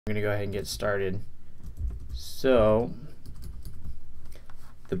I'm going to go ahead and get started. So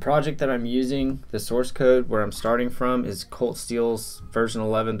the project that I'm using, the source code where I'm starting from is Colt Steele's version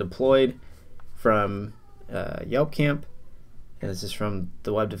 11 deployed from YelpCamp, and this is from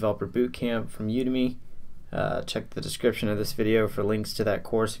the Web Developer Bootcamp from Udemy. Check the description of this video for links to that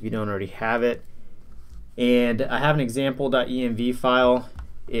course if you don't already have it. And I have an example.env file.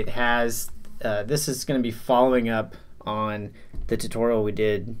 It has this is going to be following up on the tutorial we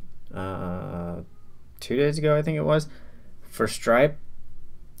did 2 days ago, I think it was, for Stripe.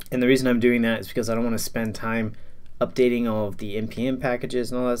 And the reason I'm doing that is because I don't want to spend time updating all of the npm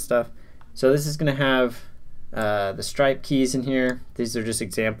packages and all that stuff. So this is going to have the Stripe keys in here. These are just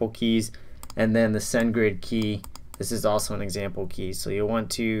example keys. And then the SendGrid key. This is also an example key. So you'll want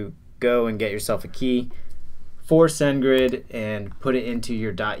to go and get yourself a key for SendGrid and put it into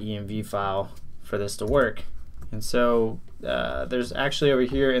your .env file for this to work. And so there's actually over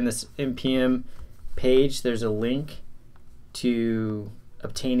here in this npm page, there's a link to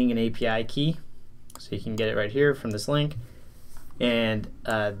obtaining an API key. So you can get it right here from this link. And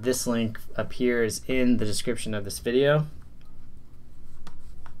this link up here is in the description of this video.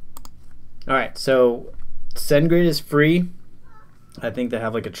 Alright, so SendGrid is free. I think they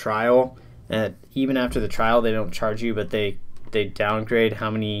have like a trial. Even after the trial, they don't charge you, but they downgrade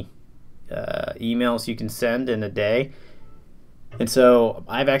how many emails you can send in a day. And so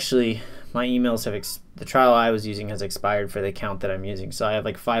I've actually, my emails have, the trial I was using has expired for the account that I'm using. So I have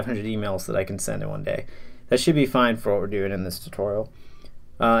like 500 emails that I can send in one day. That should be fine for what we're doing in this tutorial.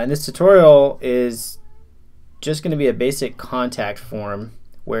 And this tutorial is just going to be a basic contact form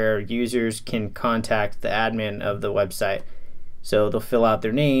where users can contact the admin of the website. So they'll fill out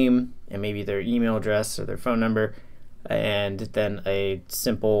their name and maybe their email address or their phone number, and then a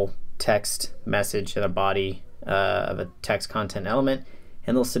simple text message and a body of a text content element,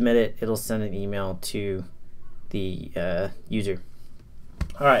 and they'll submit it. It'll send an email to the user.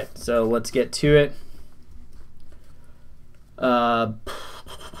 Alright, so let's get to it.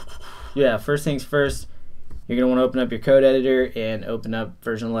 Yeah, first things first, you're going to want to open up your code editor and open up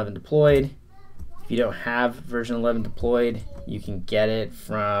version 11 deployed. If you don't have version 11 deployed, you can get it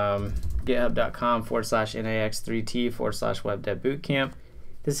from github.com/nax3t/webdevbootcamp.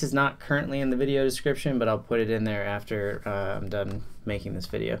 This is not currently in the video description, but I'll put it in there after I'm done making this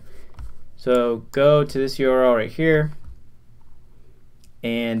video. So go to this URL right here,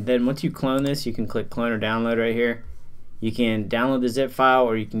 and then once you clone this, you can click clone or download right here. You can download the zip file,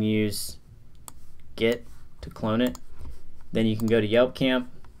 or you can use Git to clone it. Then you can go to YelpCamp,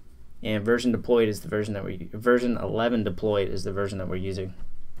 and version deployed is the version that version 11 deployed is the version that we're using.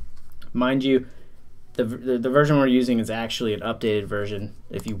 Mind you, the version we're using is actually an updated version.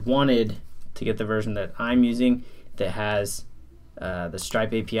 If you wanted to get the version that I'm using that has the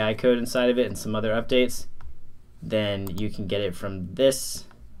Stripe API code inside of it and some other updates, then you can get it from this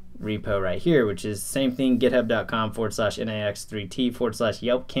repo right here, which is the same thing,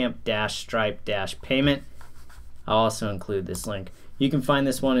 github.com/nax3t/YelpCamp-stripe-payment. I'll also include this link. You can find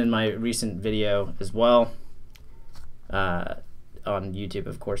this one in my recent video as well on YouTube,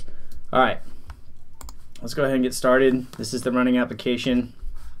 of course. Alright, let's go ahead and get started. This is the running application.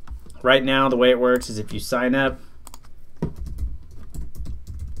 Right now, the way it works is if you sign up,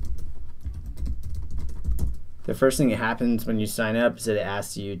 the first thing that happens when you sign up is that it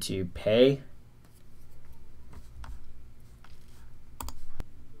asks you to pay.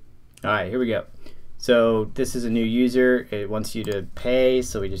 Alright, here we go. So this is a new user. It wants you to pay,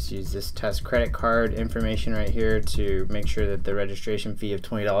 so we just use this test credit card information right here to make sure that the registration fee of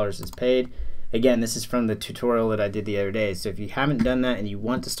 $20 is paid. Again, this is from the tutorial that I did the other day, so if you haven't done that and you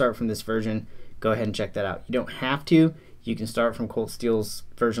want to start from this version, go ahead and check that out. You don't have to. You can start from Colt Steele's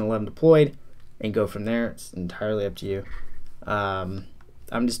version 11 deployed and go from there. It's entirely up to you. I'm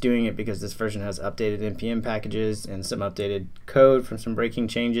just doing it because this version has updated npm packages and some updated code from some breaking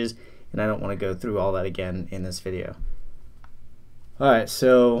changes, and I don't want to go through all that again in this video. Alright,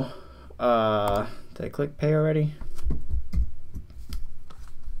 so did I click pay already?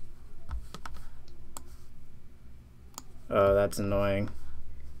 Oh, that's annoying.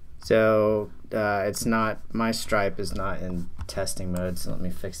 So it's not, my Stripe is not in testing mode, so let me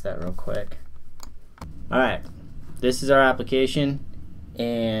fix that real quick. Alright, this is our application,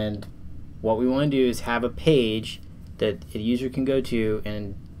 and what we want to do is have a page that a user can go to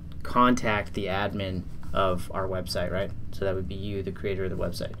and contact the admin of our website, right? So that would be you, the creator of the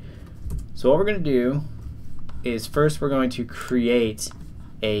website. So what we're going to do is first we're going to create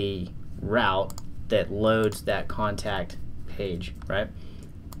a route that loads that contact page, right?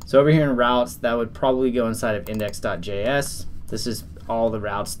 So over here in routes, that would probably go inside of index.js. This is all the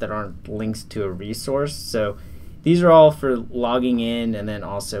routes that aren't links to a resource. So these are all for logging in, and then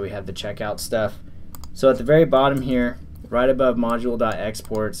also we have the checkout stuff. So at the very bottom here, right above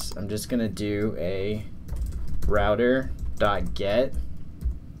module.exports, I'm just going to do a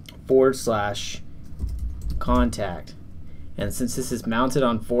router.get/contact. And since this is mounted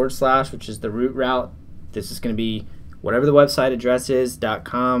on /, which is the root route, this is going to be whatever the website address is,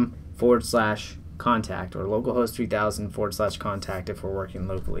 .com/contact, or localhost 3000 /contact if we're working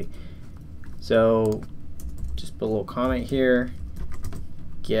locally. So just put a little comment here,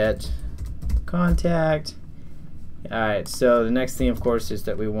 get contact. All right, so the next thing, of course, is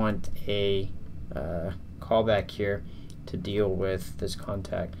that we want a callback here to deal with this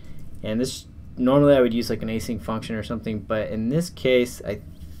contact. And this, normally I would use like an async function or something, but in this case, I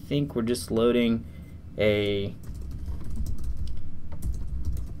think we're just loading a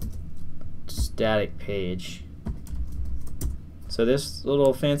static page. So this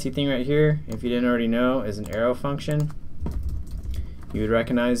little fancy thing right here, if you didn't already know, is an arrow function. You would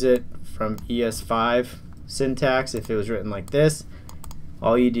recognize it from ES5 syntax if it was written like this.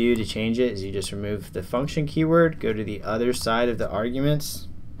 All you do to change it is you just remove the function keyword, go to the other side of the arguments,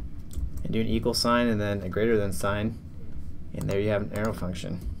 and do an equal sign and then a greater than sign, and there you have an arrow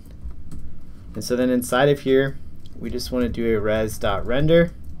function. And so then inside of here, we just want to do a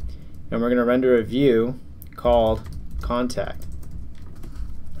res.render, and we're going to render a view called contact.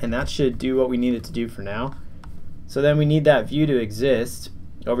 And that should do what we need it to do for now. So then we need that view to exist.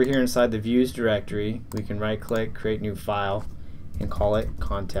 Over here inside the views directory, we can right click, create new file, and call it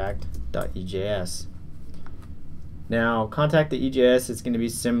contact.ejs. Now contact.ejs is going to be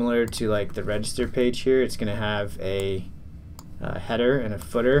similar to like the register page here. It's going to have a header and a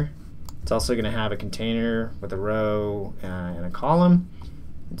footer. It's also going to have a container with a row and a column.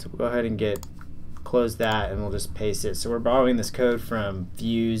 And so we'll go ahead and close that, and we'll just paste it. So we're borrowing this code from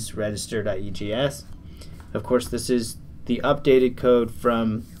views register.ejs. Of course, this is the updated code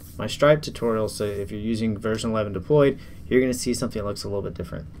from my Stripe tutorial, so if you're using version 11 deployed, you're going to see something that looks a little bit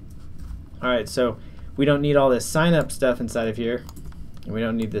different. Alright, so we don't need all this sign up stuff inside of here, and we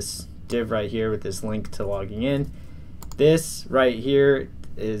don't need this div right here with this link to logging in. This right here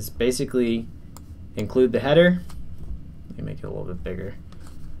is basically include the header. Let me make it a little bit bigger.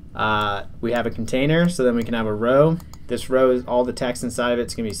 We have a container, so then we can have a row. This row is all the text inside of it.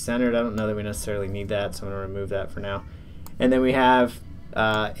 It's going to be centered. I don't know that we necessarily need that, so I'm going to remove that for now. And then we have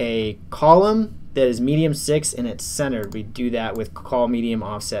a column that is medium 6 and it's centered. We do that with call medium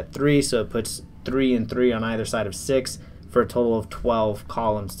offset 3, so it puts 3 and 3 on either side of 6 for a total of 12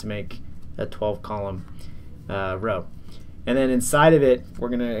 columns to make a 12 column row. And then inside of it, we're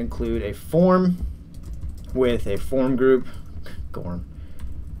going to include a form with a form group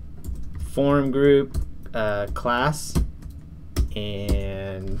class,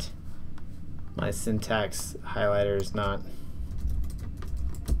 and my syntax highlighter is not,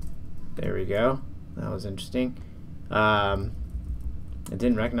 there we go, that was interesting. It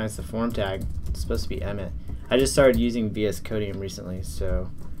didn't recognize the form tag. It's supposed to be Emmet. I just started using VS Codium recently,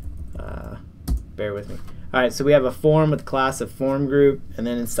 so bear with me. Alright, so we have a form with class of form group, and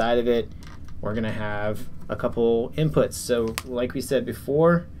then inside of it we're going to have a couple inputs. So like we said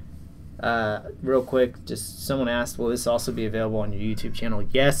before, real quick, just someone asked, will this also be available on your YouTube channel?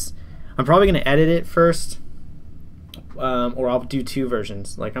 Yes. I'm probably going to edit it first, or I'll do 2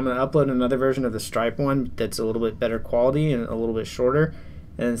 versions. Like I'm going to upload another version of the Stripe one that's a little bit better quality and a little bit shorter,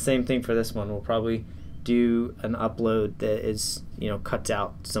 and the same thing for this one. We'll probably do an upload that is, cuts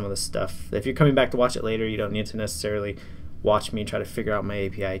out some of the stuff. If you're coming back to watch it later, you don't need to necessarily watch me try to figure out my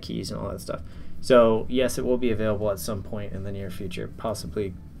API keys and all that stuff. So yes, it will be available at some point in the near future,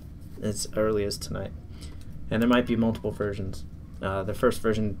 possibly as early as tonight. And there might be multiple versions. The first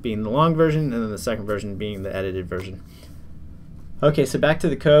version being the long version, and then the second version being the edited version. Okay, so back to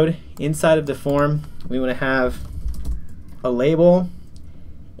the code. Inside of the form, we want to have a label,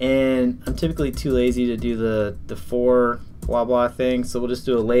 and I'm typically too lazy to do the for blah blah thing, so we'll just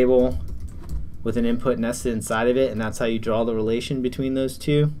do a label with an input nested inside of it, and that's how you draw the relation between those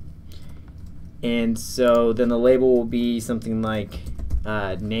two. And so then the label will be something like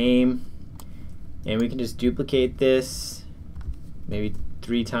name, and we can just duplicate this maybe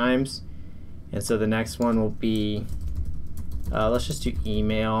 3 times, and so the next one will be let's just do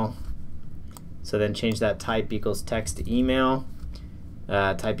email. So then change that type equals text to email,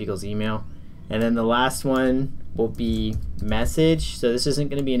 type equals email, and then the last one will be message. So this isn't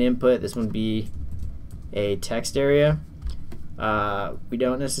going to be an input, this one will be a text area. We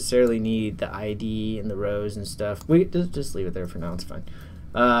don't necessarily need the ID and the rows and stuff. We just leave it there for now, it's fine.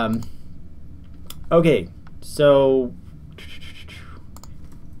 Okay, so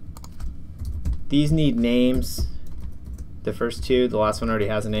these need names. The first two, the last one already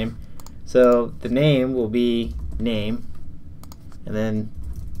has a name. So the name will be name, and then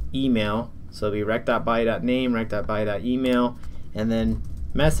email. So it'll be rec.by.name, rec.by.email, and then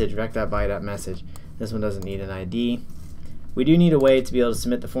message, rec.by.message. This one doesn't need an ID. We do need a way to be able to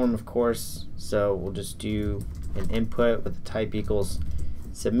submit the form, of course. So we'll just do an input with the type equals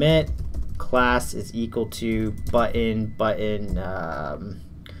submit. Class is equal to button,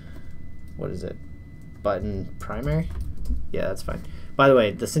 what is it? Button primary? Yeah, that's fine. By the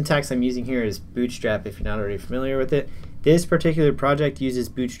way, the syntax I'm using here is Bootstrap if you're not already familiar with it. This particular project uses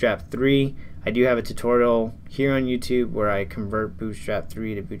Bootstrap 3. I do have a tutorial here on YouTube where I convert Bootstrap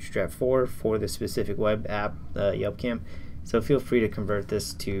 3 to Bootstrap 4 for the specific web app, YelpCamp. So feel free to convert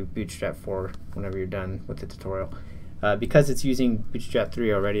this to Bootstrap 4 whenever you're done with the tutorial. Because it's using Bootstrap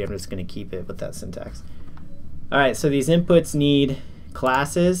 3 already, I'm just going to keep it with that syntax. Alright, so these inputs need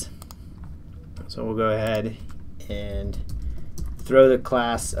classes. So we'll go ahead and throw the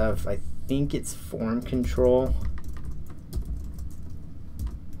class of, I think it's form control.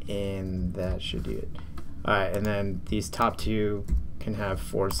 And that should do it. Alright, and then these top two can have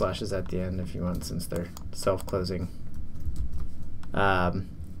forward slashes at the end if you want, since they're self-closing. I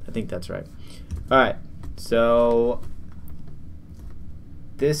think that's right. Alright, so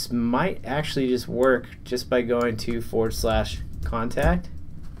this might actually just work just by going to /contact.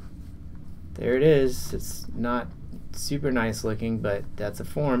 There it is. It's not super nice looking, but that's a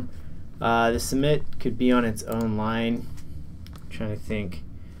form. The submit could be on its own line. I'm trying to think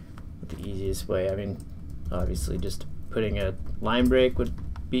what the easiest way. I mean, obviously just putting a line break would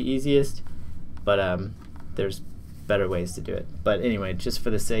be easiest, but there's better ways to do it. But anyway, just for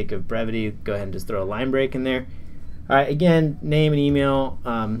the sake of brevity, go ahead and just throw a line break in there. All right, again, name and email.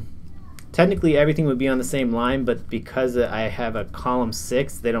 Technically everything would be on the same line, but because I have a column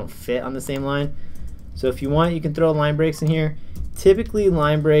 6, they don't fit on the same line. So if you want, you can throw line breaks in here. Typically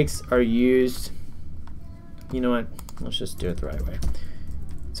line breaks are used, you know what, let's just do it the right way.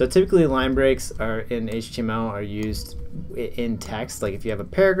 So typically line breaks are in HTML are used in text. Like if you have a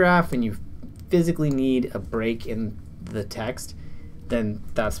paragraph and you physically need a break in the text, then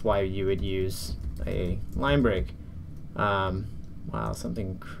that's why you would use a line break. Wow,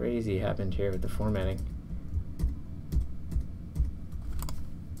 something crazy happened here with the formatting.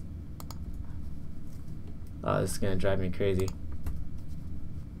 Oh, this is going to drive me crazy.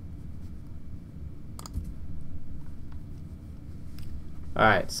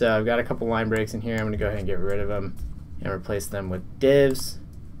 Alright, so I've got a couple line breaks in here. I'm going to go ahead and get rid of them and replace them with divs.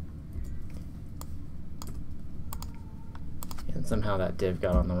 And somehow that div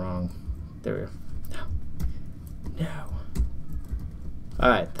got on the wrong. There we go. No. No.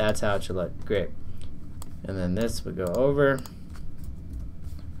 Alright, that's how it should look. Great. And then this would go over.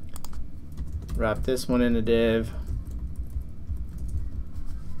 Wrap this one in a div.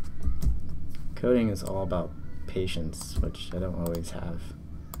 Coding is all about patience, which I don't always have,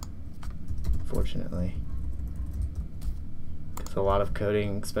 fortunately. Because a lot of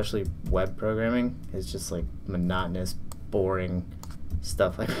coding, especially web programming, is just like monotonous, boring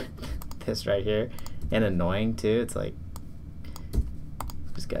stuff like this right here, and annoying too. It's like,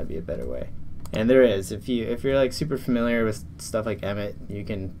 there's got to be a better way, and there is. If you're like super familiar with stuff like Emmet, you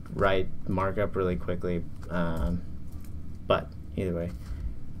can write markup really quickly. But either way.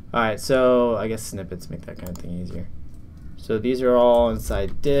 Alright, so I guess snippets make that kind of thing easier. So these are all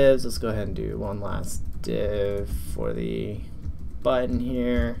inside divs. Let's go ahead and do one last div for the button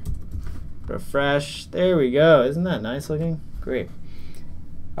here. Refresh. There we go. Isn't that nice looking? Great.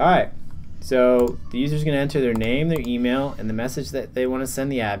 Alright, so the user's going to enter their name, their email, and the message that they want to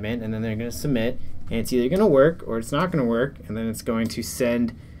send the admin, and then they're going to submit. And it's either going to work or it's not going to work, and then it's going to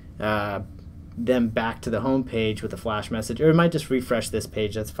send them back to the home page with a flash message, or it might just refresh this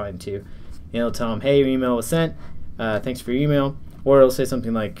page. That's fine too. And it'll tell them, hey, your email was sent, thanks for your email, or it'll say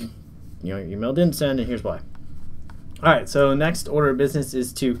something like, you know, your email didn't send and here's why. Alright, so next order of business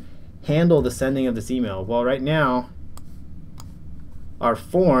is to handle the sending of this email. Well, right now our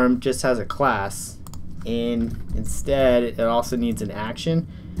form just has a class, and instead it also needs an action.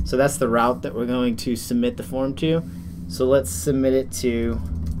 So that's the route that we're going to submit the form to. So let's submit it to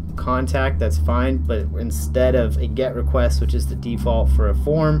contact. That's fine, but instead of a get request, which is the default for a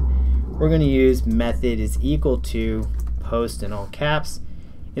form, we're going to use method is equal to post in all caps.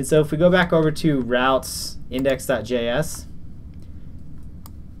 And so if we go back over to routes index.js,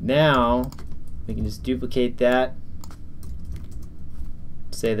 now we can just duplicate that,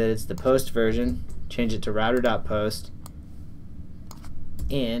 say that it's the post version, change it to router.post,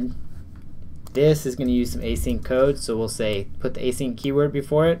 and this is going to use some async code. So we'll say put the async keyword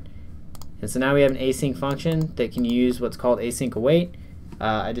before it, And so now we have an async function that can use what's called async await.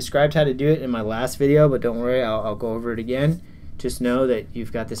 I described how to do it in my last video, but don't worry, I'll go over it again. Just know that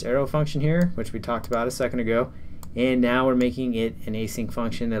you've got this arrow function here, which we talked about a second ago, and now we're making it an async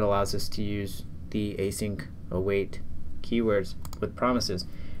function that allows us to use the async await keywords with promises.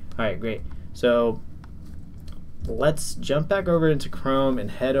 All right, great. So let's jump back over into Chrome and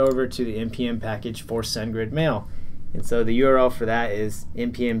head over to the npm package for SendGrid mail. And so the URL for that is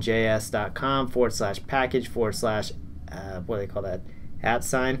npmjs.com/package/ what do they call that?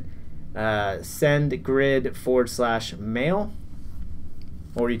 @SendGrid /mail,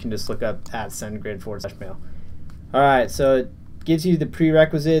 or you can just look up @SendGrid /mail. All right, so it gives you the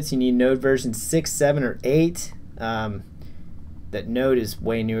prerequisites. You need Node version 6, 7, or 8. That Node is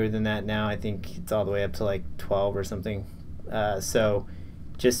way newer than that now. I think it's all the way up to like 12 or something. So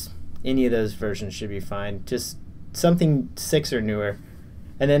just any of those versions should be fine. Just something 6 or newer.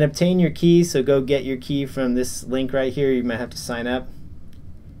 And then obtain your key. So go get your key from this link right here. You might have to sign up.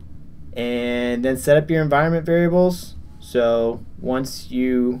 And then set up your environment variables. So once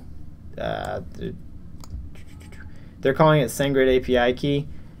you, they're calling it SendGrid API key.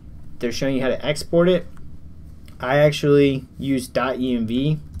 They're showing you how to export it. I actually use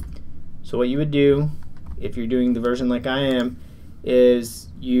 .env. So what you would do, if you're doing the version like I am, is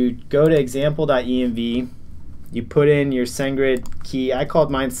you go to example.env, you put in your SendGrid key. I called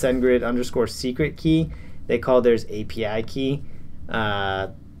mine SendGrid_secret key. They call theirs API key.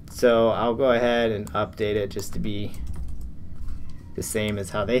 So I'll go ahead and update it just to be the same as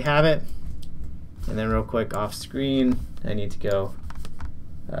how they have it. And then real quick off screen, I need to go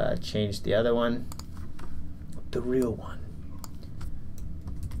change the other one. The real one.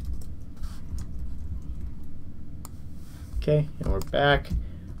 Okay, and we're back.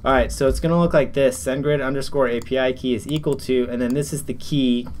 All right, so it's going to look like this. SendGrid_API key is equal to, and then this is the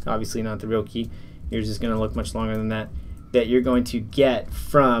key, obviously not the real key. Yours is going to look much longer than that, that you're going to get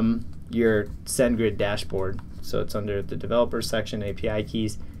from your SendGrid dashboard. So it's under the developer section, API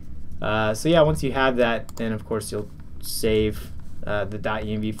keys. So yeah, once you have that, then of course you'll save the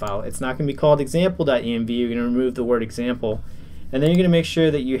 .env file. It's not going to be called example.env. You're going to remove the word example, and then you're going to make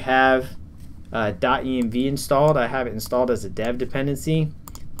sure that you have .env installed. I have it installed as a dev dependency.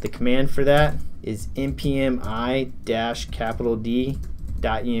 The command for that is npm i-D.env,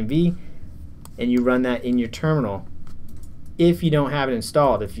 and you run that in your terminal. If you don't have it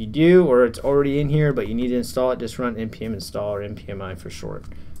installed, if you do, or it's already in here but you need to install it, just run npm install, or npm i for short.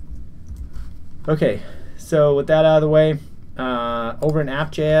 Okay, so with that out of the way, over in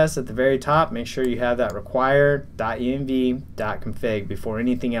app.js at the very top, make sure you have that require.env.config before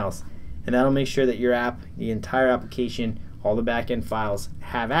anything else. And that'll make sure that your app, the entire application, all the backend files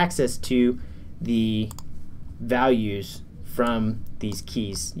have access to the values from these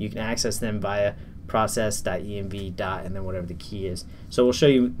keys. You can access them via process.env. and then whatever the key is. So we'll show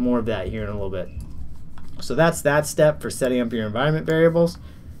you more of that here in a little bit. So that's that step for setting up your environment variables.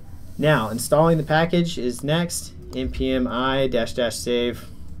 Now installing the package is next. npm i-save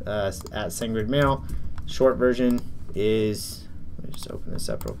 @SendGrid mail. Short version is, let me just open this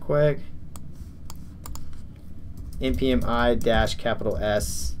up real quick. npm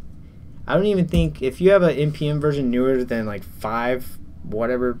i-S. I don't even think, if you have an npm version newer than like 5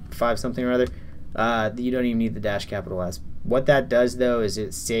 something or other, you don't even need the -S. What that does though is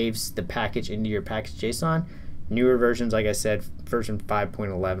it saves the package into your package JSON. Newer versions, like I said, version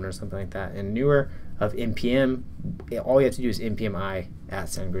 5.11 or something like that, and newer of npm, all you have to do is npm i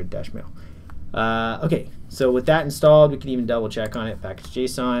 @SendGrid-mail. Okay, so with that installed, we can even double check on it. Package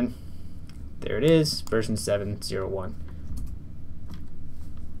JSON, there it is, version 7.01.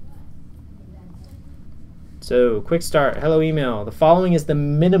 So quick start. Hello email. The following is the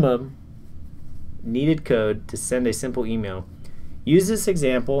minimum needed code to send a simple email. Use this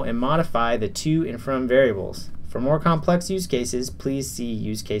example and modify the to and from variables. For more complex use cases, please see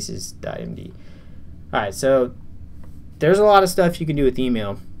usecases.md. Alright, so there's a lot of stuff you can do with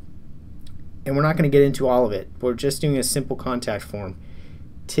email, and we're not going to get into all of it. We're just doing a simple contact form.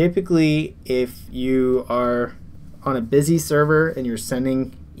 Typically, if you are on a busy server and you're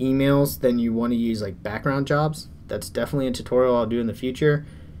sending emails, then you want to use like background jobs. That's definitely a tutorial I'll do in the future.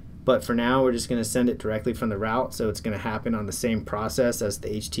 But for now, we're just going to send it directly from the route, so it's going to happen on the same process as the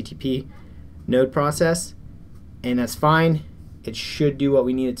HTTP node process. And that's fine. It should do what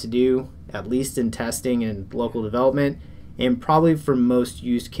we need it to do, at least in testing and local development, and probably for most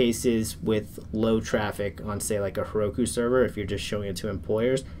use cases with low traffic on, say, like a Heroku server, if you're just showing it to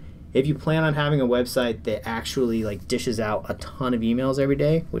employers. If you plan on having a website that actually like dishes out a ton of emails every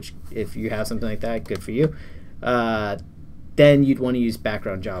day, which if you have something like that, good for you, then you'd want to use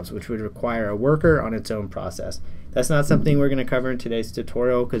background jobs, which would require a worker on its own process. That's not something we're going to cover in today's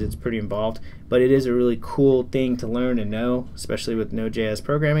tutorial because it's pretty involved, but it is a really cool thing to learn and know, especially with Node.js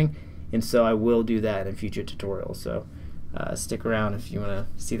programming, and so I will do that in future tutorials. So stick around if you want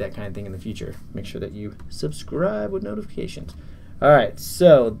to see that kind of thing in the future. Make sure that you subscribe with notifications. All right,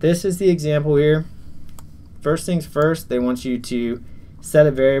 so this is the example here. First things first, they want you to set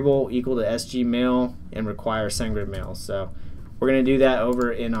a variable equal to sgmail and require SendGrid mail. So we're going to do that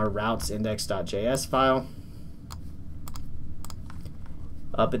over in our routes index.js file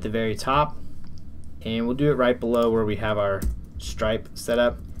up at the very top, and we'll do it right below where we have our stripe set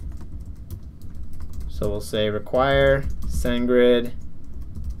up. So we'll say require SendGrid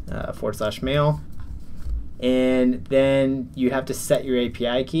 / mail, and then you have to set your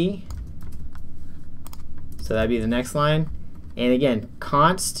API key. So that'd be the next line. And again,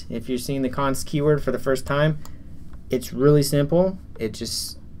 const, if you're seeing the const keyword for the first time, it's really simple. It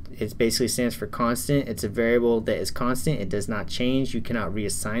basically stands for constant. It's a variable that is constant. It does not change. You cannot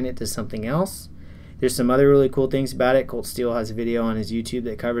reassign it to something else. There's some other really cool things about it. Colt Steele has a video on his YouTube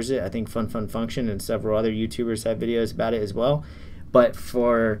that covers it. I think Fun Function and several other YouTubers have videos about it as well. But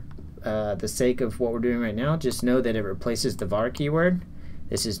for the sake of what we're doing right now, just know that it replaces the var keyword.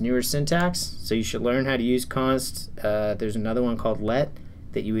 This is newer syntax, so you should learn how to use const. There's another one called let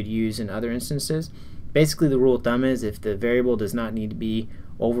that you would use in other instances. Basically, the rule of thumb is if the variable does not need to be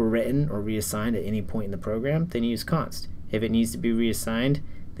overwritten or reassigned at any point in the program, then use const. If it needs to be reassigned,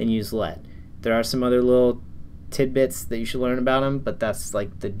 then use let. There are some other little tidbits that you should learn about them, but that's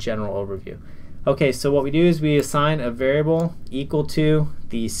like the general overview. Okay, so what we do is we assign a variable equal to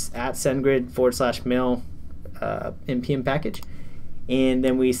the @SendGrid / mail npm package, and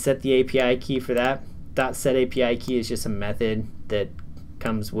then we set the API key for that. .set API key is just a method that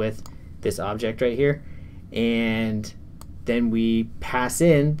comes with this object right here, and then we pass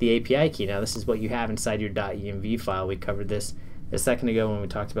in the API key. Now this is what you have inside your .env file. We covered this a second ago when we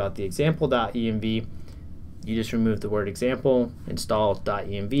talked about the example.env. You just remove the word example, install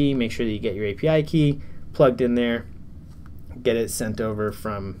 .env, make sure that you get your API key plugged in there, get it sent over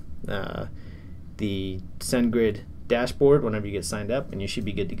from the SendGrid dashboard whenever you get signed up, and you should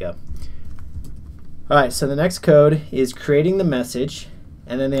be good to go. Alright, so the next code is creating the message,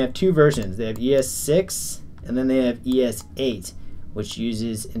 and then they have two versions. They have ES6 and then they have ES8, which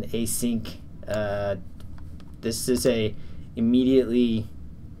uses an async. This is a immediately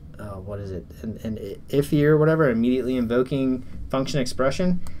what is it, an iffy or whatever, immediately invoking function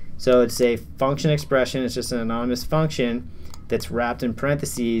expression. So it's a function expression. It's just an anonymous function that's wrapped in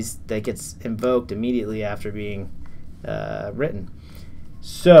parentheses that gets invoked immediately after being written.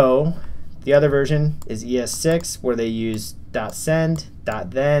 So the other version is ES6, where they use .send,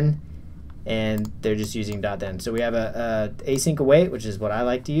 .then, and they're just using .then. So we have a async await, which is what I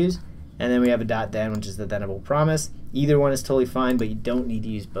like to use, and then we have a .then, which is the thenable promise. Either one is totally fine, but you don't need to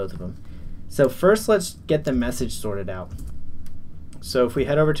use both of them. So first, let's get the message sorted out. So if we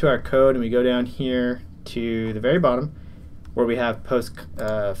head over to our code and we go down here to the very bottom where we have post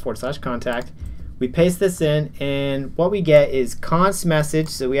 / contact, we paste this in, and what we get is const message.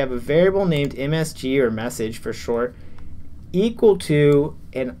 So we have a variable named msg, or message for short, equal to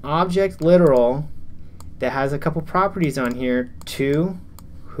an object literal that has a couple properties on here: to,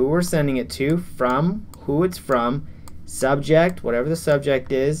 who we're sending it to, from, who it's from, subject, whatever the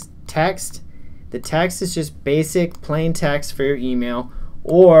subject is, text. The text is just basic plain text for your email,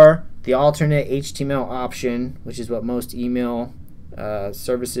 or the alternate HTML option, which is what most email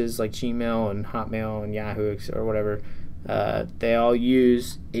services like Gmail and Hotmail and Yahoo or whatever, they all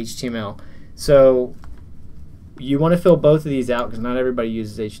use HTML. So you want to fill both of these out because not everybody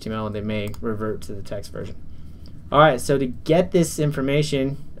uses HTML and they may revert to the text version. Alright, so to get this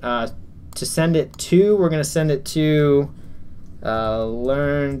information, to send it to, we're going to send it to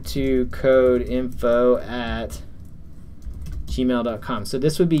learntocodeinfo@gmail.com. So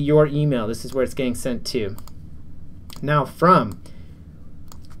this would be your email. This is where it's getting sent to. Now from,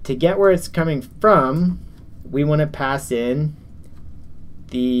 to get where it's coming from, we want to pass in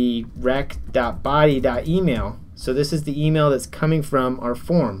the rec.body.email. So this is the email that's coming from our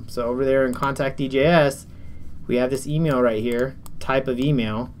form. So over there in contact.djs, we have this email right here, type of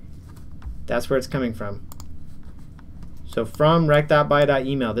email. That's where it's coming from. So from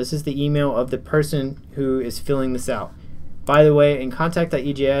rec.by.email, this is the email of the person who is filling this out. By the way, in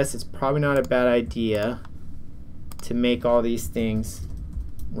contact.ejs, it's probably not a bad idea to make all these things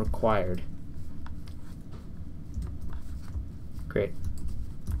required. Great.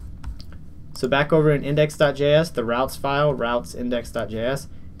 So back over in index.js, the routes file, routes index.js.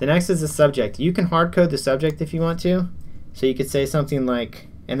 The next is the subject. You can hard code the subject if you want to. So you could say something like,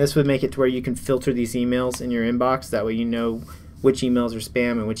 and this would make it to where you can filter these emails in your inbox. That way you know which emails are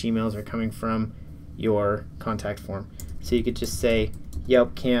spam and which emails are coming from your contact form. So you could just say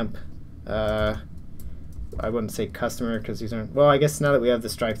YelpCamp, I wouldn't say customer because these aren't, well, I guess now that we have the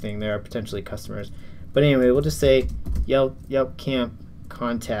Stripe thing, they are potentially customers. But anyway, we'll just say YelpCamp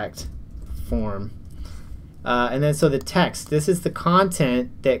contact form. And then so the text, this is the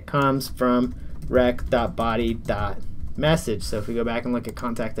content that comes from rec.body.message. So if we go back and look at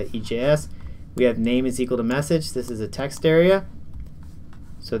contact.ejs, we have name is equal to message. This is a text area.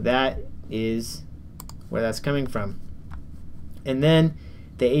 So that is where that's coming from. And then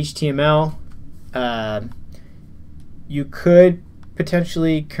the HTML, you could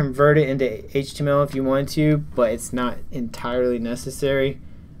potentially convert it into HTML if you wanted to, but it's not entirely necessary.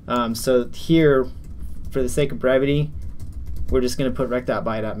 So here, for the sake of brevity, we're just going to put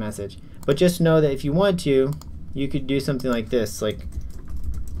rec.by.message. But just know that if you want to, you could do something like this. Like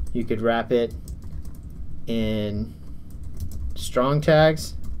you could wrap it in strong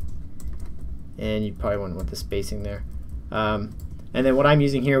tags, and you probably wouldn't want the spacing there. And then what I'm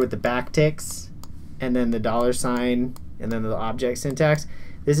using here with the backticks, and then the $, and then the object syntax,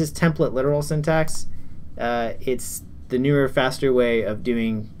 this is template literal syntax. It's the newer, faster way of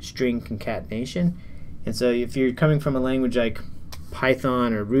doing string concatenation. And so if you're coming from a language like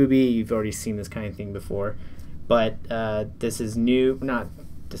Python or Ruby, you've already seen this kind of thing before. But this is new,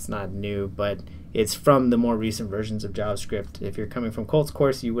 it's not new, but it's from the more recent versions of JavaScript. If you're coming from Colt's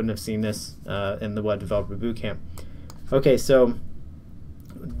course, you wouldn't have seen this in the Web Developer Bootcamp. Okay, so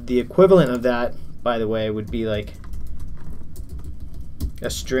the equivalent of that, by the way, would be like a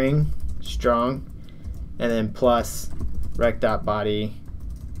string, strong, and then plus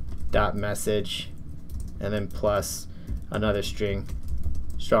rec.body.message, and then plus another string,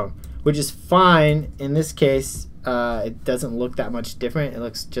 strong, which is fine. In this case, it doesn't look that much different. It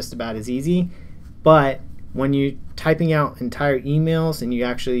looks just about as easy. But when you're typing out entire emails and you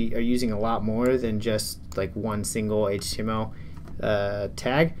actually are using a lot more than just like one single HTML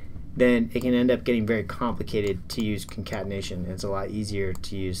tag, then it can end up getting very complicated to use concatenation. It's a lot easier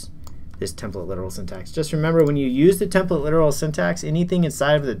to use this template literal syntax. Just remember, when you use the template literal syntax, anything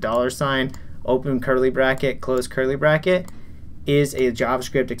inside of the $, open curly bracket, close curly bracket, is a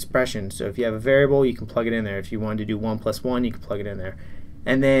JavaScript expression. So if you have a variable, you can plug it in there. If you wanted to do 1 + 1, you can plug it in there.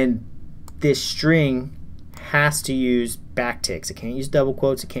 And then this string has to use backticks. It can't use double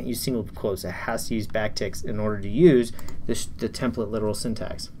quotes. It can't use single quotes. It has to use backticks in order to use the template literal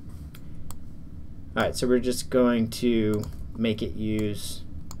syntax. All right, so we're just going to make it use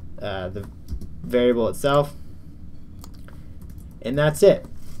the variable itself. And that's it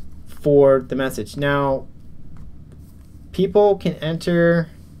for the message. Now, people can enter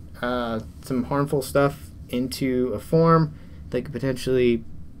some harmful stuff into a form that could potentially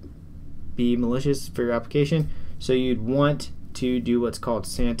be malicious for your application. So you'd want to do what's called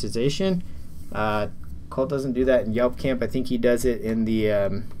sanitization. Colt doesn't do that in YelpCamp. I think he does it in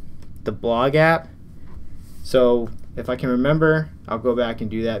the blog app. So if I can remember, I'll go back and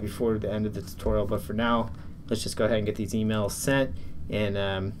do that before the end of the tutorial. But for now, let's just go ahead and get these emails sent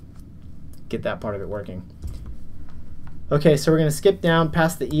and get that part of it working. Okay, so we're going to skip down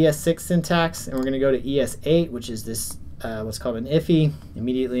past the ES6 syntax, and we're going to go to ES8, which is this what's called an IFI,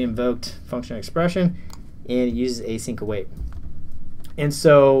 immediately invoked function expression, and it uses async await. And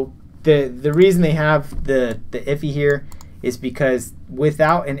so the reason they have the IFI here is because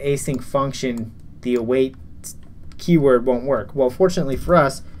without an async function, the await keyword won't work. Well, fortunately for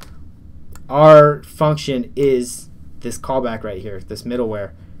us, our function is this callback right here, this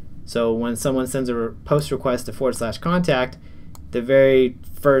middleware. So when someone sends a post request to /contact, the very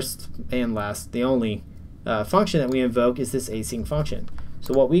first and last, the only function that we invoke is this async function.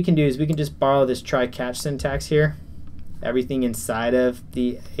 So what we can do is we can just borrow this try catch syntax here, everything inside of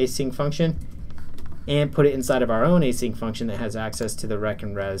the async function, and put it inside of our own async function that has access to the rec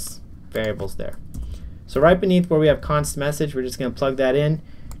and res variables there. So right beneath where we have const message, we're just going to plug that in.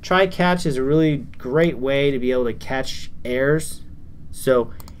 Try catch is a really great way to be able to catch errors.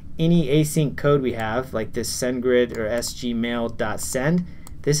 So any async code we have, like this SendGrid or sgmail.send,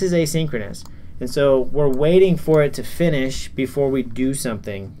 this is asynchronous. And so we're waiting for it to finish before we do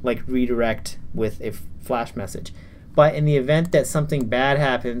something like redirect with a flash message. But in the event that something bad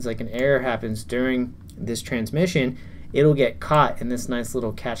happens, like an error happens during this transmission, it'll get caught in this nice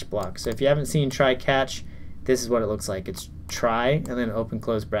little catch block. So if you haven't seen try catch, this is what it looks like. It's try and then open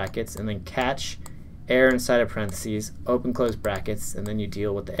close brackets and then catch, error inside of parentheses, open close brackets, and then you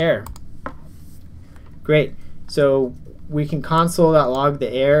deal with the error. Great. So we can console.log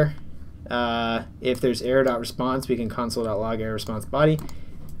the error If there's error.response, we can console.log error response body.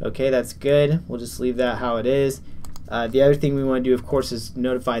 Okay, that's good. We'll just leave that how it is. The other thing we want to do, of course, is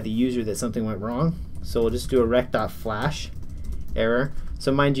notify the user that something went wrong. So we'll just do a rec.flash error.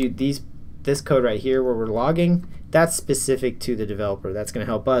 So mind you, this code right here where we're logging, that's specific to the developer. That's going to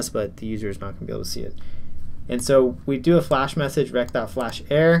help us, but the user is not going to be able to see it. And so we do a flash message, rec.flash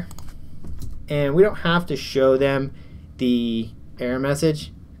error, and we don't have to show them the error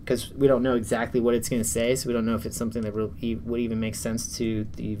message because we don't know exactly what it's going to say, so we don't know if it's something that would even make sense to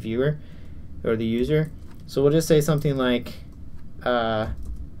the viewer or the user. So we'll just say something like,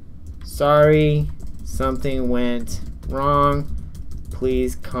 sorry, something went wrong.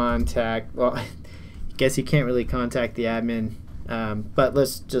 Please contact, well, I guess you can't really contact the admin, but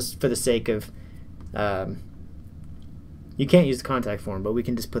let's just, for the sake of, you can't use the contact form, but we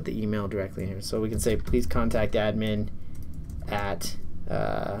can just put the email directly in here. So we can say, please contact admin at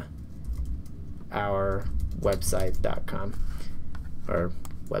our website.com or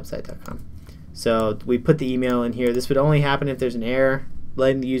website.com. So we put the email in here. This would only happen if there's an error,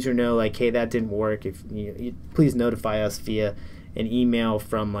 letting the user know like, hey, that didn't work. If please notify us via an email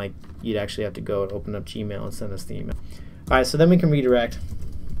from, like, you'd actually have to go and open up Gmail and send us the email. All right, so then we can redirect.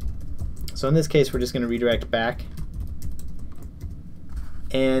 So in this case, we're just going to redirect back.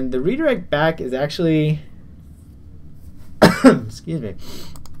 And the redirect back is actually, excuse me.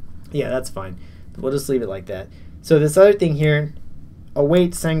 Yeah, that's fine. We'll just leave it like that. So this other thing here,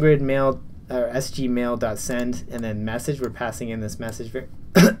 await SendGrid mail or sgmail.send and then message. We're passing in this message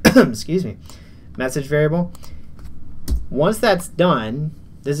excuse me, message variable. Once that's done,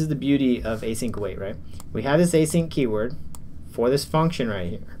 this is the beauty of async await, right? We have this async keyword for this function right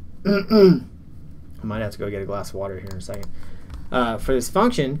here. I might have to go get a glass of water here in a second. For this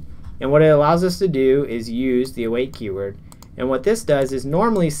function, and what it allows us to do is use the await keyword. And what this does is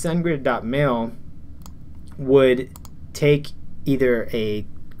normally SendGrid.mail would take either a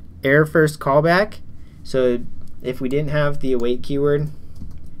error first callback. So if we didn't have the await keyword,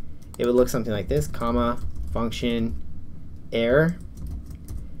 it would look something like this, comma, function, error.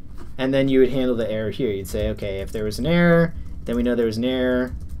 And then you would handle the error here. You'd say, okay, if there was an error, then we know there was an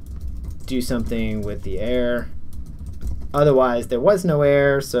error, do something with the error. Otherwise, there was no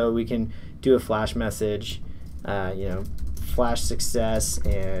error, so we can do a flash message, flash success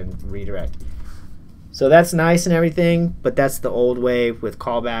and redirect. So that's nice and everything, but that's the old way with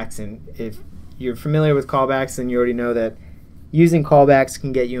callbacks. And if you're familiar with callbacks, then you already know that using callbacks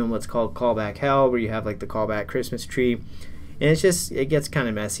can get you in what's called callback hell, where you have like the callback Christmas tree. And it gets kind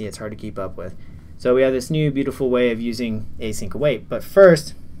of messy. It's hard to keep up with. So we have this new beautiful way of using async await. But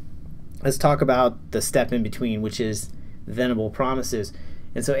first, let's talk about the step in between, which is venable promises.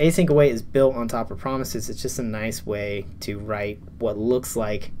 And so async await is built on top of promises. It's just a nice way to write what looks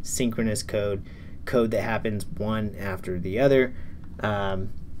like synchronous code that happens one after the other.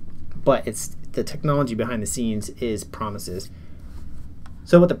 But it's the technology behind the scenes is promises.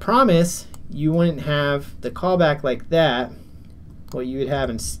 So with the promise, you wouldn't have the callback like that. What you would have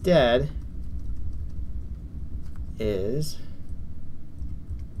instead is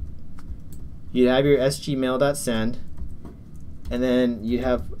you'd have your sgmail.send, and then you'd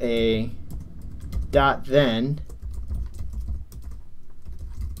have a dot then,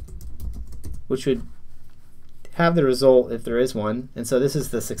 which would have the result if there is one. And so this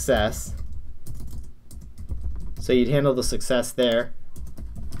is the success. So you'd handle the success there.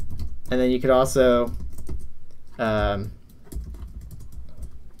 And then you could also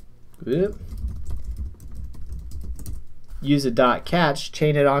use a dot catch,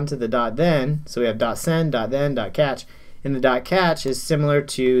 chain it onto the dot then. So we have dot send, dot then, dot catch. And the dot catch is similar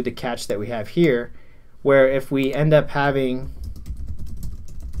to the catch that we have here, where if we end up having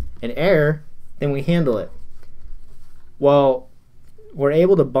an error, then we handle it. Well, we're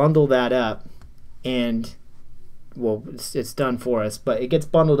able to bundle that up, and well, it's done for us, but it gets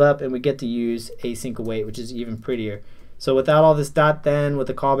bundled up and we get to use async await, which is even prettier. So without all this dot then with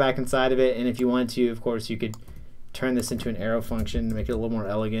a callback inside of it, and if you wanted to, of course, you could turn this into an arrow function to make it a little more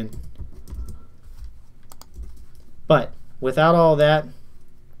elegant. But without all that,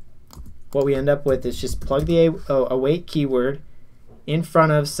 what we end up with is just plug the await keyword in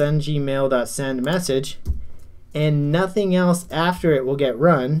front of sendgmail.send message, and nothing else after it will get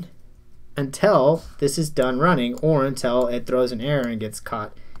run until this is done running, or until it throws an error and gets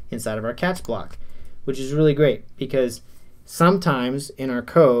caught inside of our catch block, which is really great because sometimes in our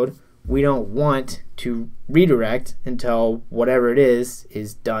code we don't want to redirect until whatever it is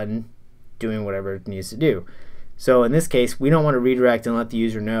done doing whatever it needs to do. So in this case, we don't want to redirect and let the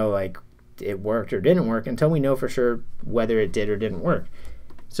user know like it worked or didn't work until we know for sure whether it did or didn't work.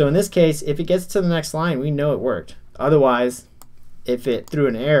 So in this case, if it gets to the next line, we know it worked. Otherwise, if it threw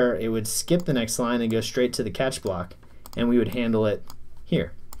an error, it would skip the next line and go straight to the catch block, and we would handle it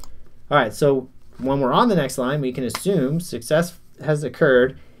here. All right, so when we're on the next line, we can assume success has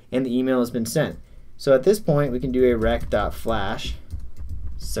occurred and the email has been sent. So at this point, we can do a rec.flash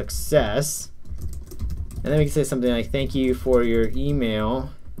success, and then we can say something like, thank you for your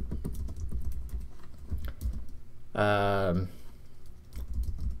email.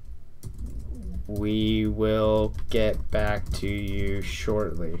 We will get back to you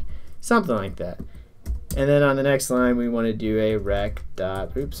shortly. Something like that. And then on the next line, we want to do a res.redirect.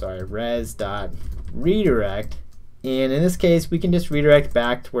 And in this case, we can just redirect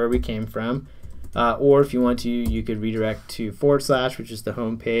back to where we came from. Or if you want to, you could redirect to /, which is the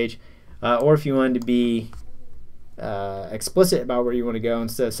home page. Or if you wanted to be explicit about where you want to go,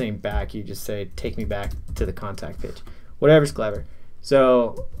 instead of saying back, you just say, take me back to the contact page. Whatever's clever.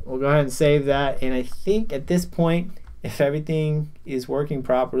 So we'll go ahead and save that. And I think at this point, if everything is working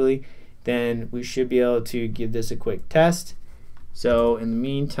properly, then we should be able to give this a quick test. So in the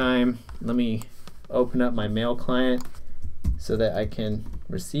meantime, let me open up my mail client so that I can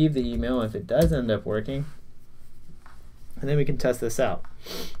receive the email if it does end up working. And then we can test this out.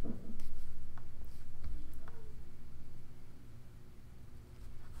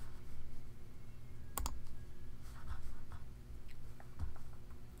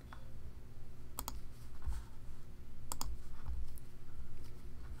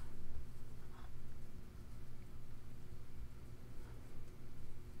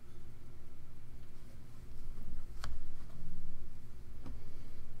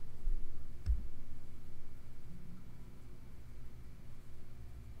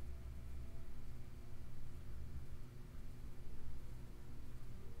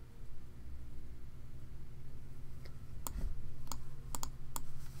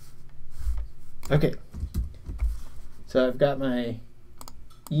 Okay, so I've got my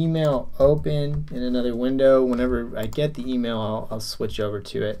email open in another window. Whenever I get the email, I'll switch over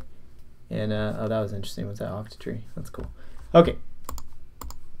to it. And oh, that was interesting with that Octatree. That's cool. Okay,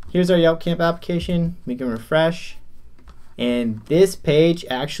 here's our YelpCamp application. We can refresh, and this page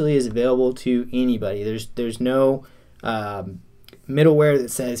actually is available to anybody. There's no middleware that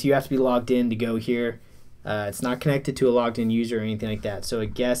says you have to be logged in to go here. It's not connected to a logged in user or anything like that. So a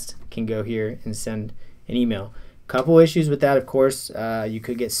guest can go here and send an email. Couple issues with that, of course. You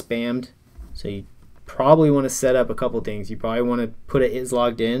could get spammed. So you probably want to set up a couple things. You probably want to put it is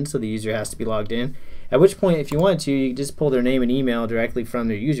logged in, so the user has to be logged in. At which point, if you want to, you can just pull their name and email directly from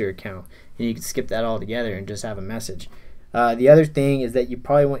their user account, and you can skip that all together and just have a message. The other thing is that you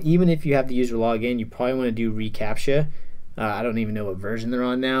probably want, even if you have the user log in, you probably want to do reCAPTCHA. I don't even know what version they're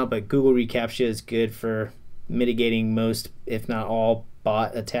on now, but Google reCAPTCHA is good for mitigating most, if not all,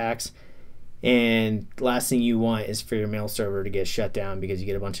 bot attacks. And last thing you want is for your mail server to get shut down because you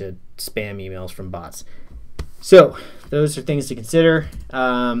get a bunch of spam emails from bots. So those are things to consider.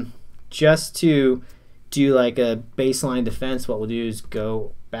 Just to do like a baseline defense, what we'll do is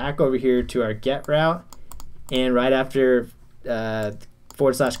go back over here to our get route, and right after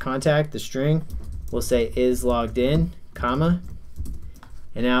 /contact, the string, we'll say is logged in, comma.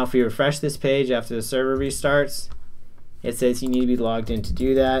 And now if we refresh this page after the server restarts, it says you need to be logged in to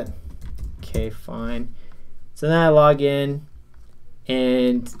do that. Okay, fine. So then I log in,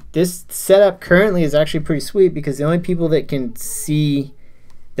 and this setup currently is actually pretty sweet because the only people that can see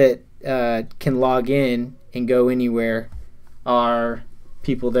that can log in and go anywhere are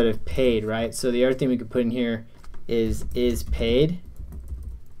people that have paid, right? So the other thing we could put in here is paid.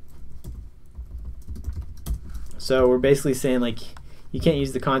 So we're basically saying, like, you can't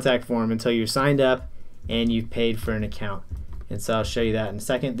use the contact form until you're signed up and you've paid for an account. And so I'll show you that in a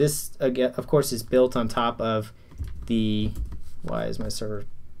second. This, again, of course, is built on top of the, why is my server,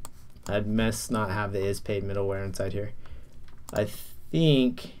 I'd must not have the is paid middleware inside here. I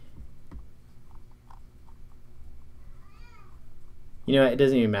think, you know, it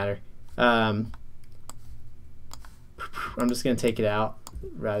doesn't even matter. I'm just going to take it out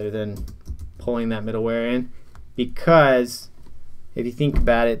rather than pulling that middleware in, because if you think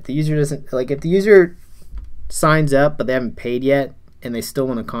about it, the user doesn't, like, if the user signs up but they haven't paid yet and they still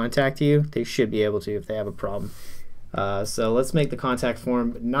want to contact you, they should be able to if they have a problem. So let's make the contact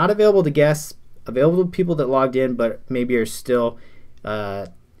form not available to guests, available to people that logged in but maybe are still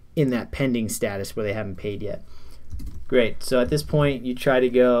in that pending status where they haven't paid yet. Great. So at this point, you try to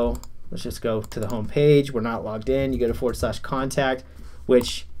go, let's just go to the home page. We're not logged in. You go to /contact,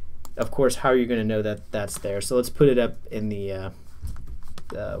 which, of course, how are you going to know that that's there? So let's put it up in the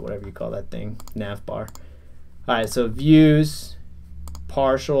whatever you call that thing, nav bar. All right, so views,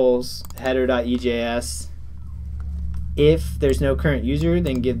 partials header.ejs. If there's no current user,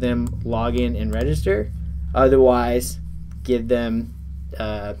 then give them login and register. Otherwise, give them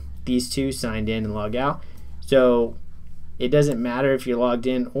these two, signed in and log out. So it doesn't matter if you're logged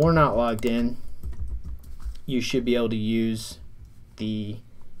in or not logged in. You should be able to use the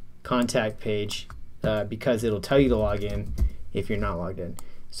contact page because it'll tell you to log in if you're not logged in.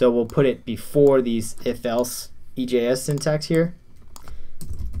 So we'll put it before these if-else EJS syntax here.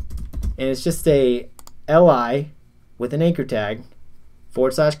 And it's just a li with an anchor tag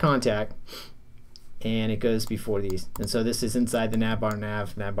 / contact, and it goes before these. And so this is inside the navbar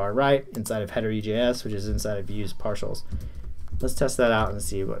navbar right, inside of header EJS, which is inside of use partials. Let's test that out and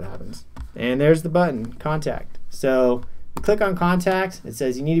see what happens. And there's the button, contact. So we click on contact. It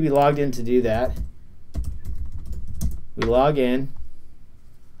says you need to be logged in to do that. We log in,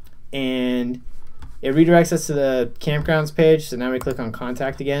 and it redirects us to the campgrounds page. So now we click on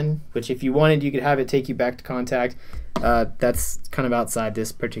contact again, which if you wanted, you could have it take you back to contact. That's kind of outside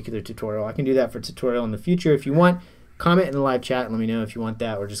this particular tutorial. I can do that for tutorial in the future if you want. Comment in the live chat and let me know if you want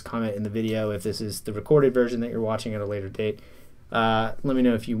that, or just comment in the video if this is the recorded version that you're watching at a later date. Let me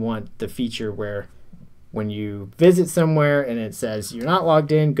know if you want the feature where when you visit somewhere and it says you're not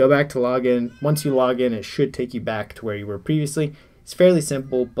logged in, go back to login. Once you log in, it should take you back to where you were previously. It's fairly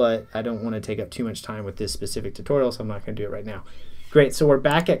simple, but I don't want to take up too much time with this specific tutorial, so I'm not going to do it right now. Great, so we're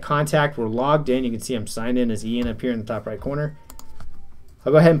back at contact. We're logged in. You can see I'm signed in as Ian up here in the top right corner.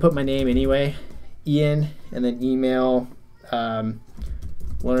 I'll go ahead and put my name anyway, Ian, and then email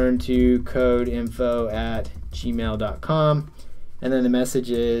learn2codeinfo@gmail.com. And then the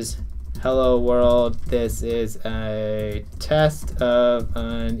message is, hello world, this is a test of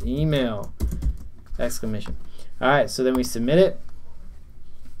an email, exclamation. All right, so then we submit it.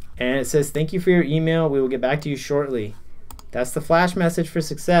 And it says, thank you for your email. We will get back to you shortly. That's the flash message for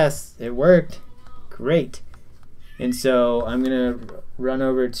success. It worked. Great. And so I'm going to run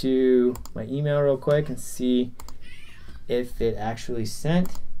over to my email real quick and see if it actually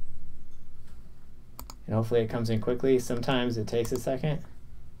sent. And hopefully it comes in quickly. Sometimes it takes a second.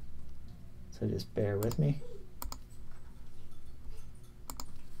 So just bear with me.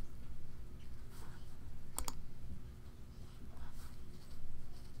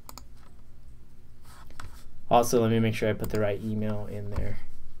 Also, let me make sure I put the right email in there.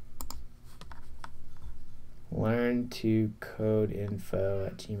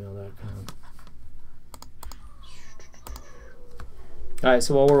 learn2codeinfo@gmail.com. All right,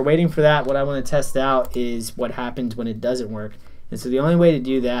 so while we're waiting for that, what I want to test out is what happens when it doesn't work. And so the only way to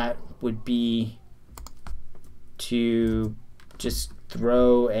do that would be to just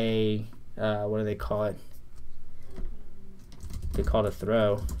throw a, what do they call it? They call it a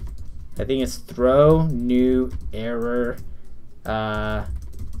throw. I think it's throw new error,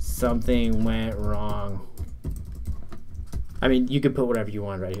 something went wrong. I mean, you could put whatever you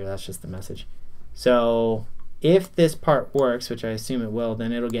want right here. That's just the message. So if this part works, which I assume it will,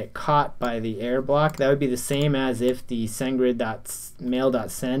 then it'll get caught by the error block. That would be the same as if the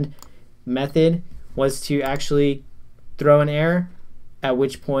SendGrid.mail.send method was to actually throw an error, at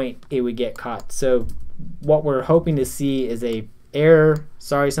which point it would get caught. So what we're hoping to see is a error,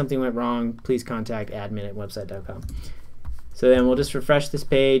 sorry something went wrong, please contact admin@website.com. So then we'll just refresh this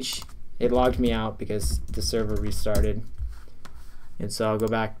page. It logged me out because the server restarted. And so I'll go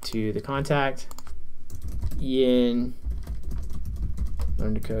back to the contact, Ian,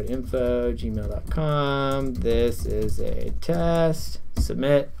 learn2codeinfo@gmail.com. This is a test,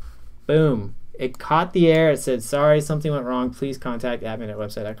 submit, boom. It caught the error, it said sorry something went wrong, please contact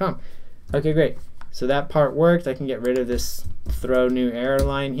admin@website.com. Okay, great. So that part worked. I can get rid of this throw new error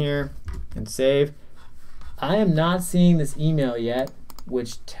line here and save. I am not seeing this email yet,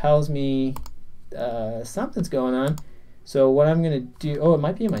 which tells me something's going on. So what I'm going to do, oh, it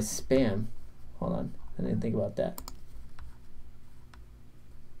might be in my spam. Hold on, I didn't think about that.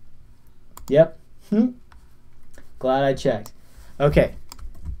 Yep, glad I checked. Okay,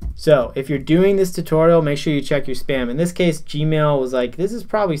 so if you're doing this tutorial, make sure you check your spam. In this case, Gmail was like, this is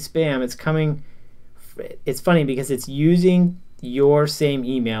probably spam. It's coming. It's funny because it's using your same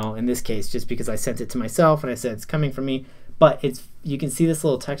email in this case, just because I sent it to myself and I said it's coming from me, but it's, you can see this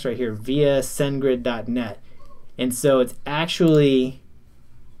little text right here, via SendGrid.net, and so it's actually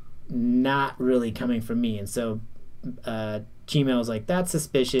not really coming from me. And so Gmail is like, that's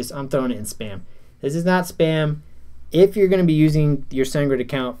suspicious, I'm throwing it in spam. This is not spam. If you're going to be using your SendGrid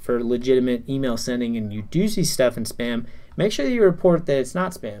account for legitimate email sending and you do see stuff in spam, make sure that you report that it's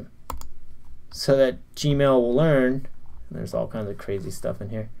not spam, so that Gmail will learn, there's all kinds of crazy stuff in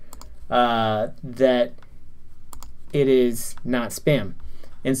here, that it is not spam.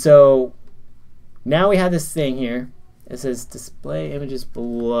 And so now we have this thing here. It says display images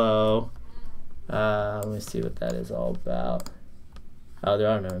below. Let me see what that is all about. Oh, there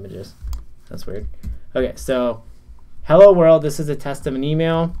are no images. That's weird. Okay, so hello world, this is a test of an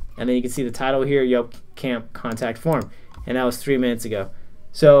email. And then you can see the title here, YelpCamp contact form. And that was 3 minutes ago.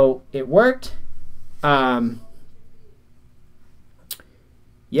 So it worked.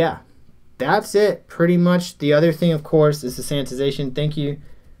 Yeah, that's it pretty much. The other thing, of course, is the sanitization. Thank you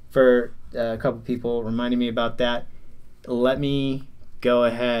for a couple people reminding me about that. Let me go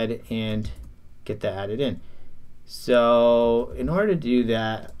ahead and get that added in. So in order to do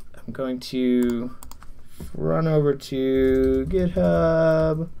that, I'm going to run over to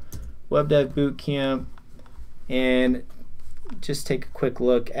GitHub, Web Dev Bootcamp, and just take a quick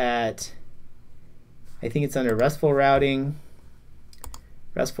look at, I think it's under RESTful routing,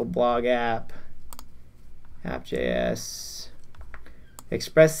 RESTful blog app, app.js,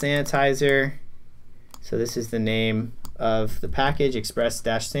 Express Sanitizer. So this is the name of the package,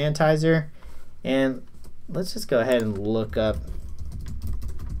 Express-Sanitizer. And let's just go ahead and look up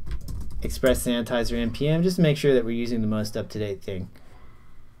Express Sanitizer npm just to make sure that we're using the most up-to-date thing.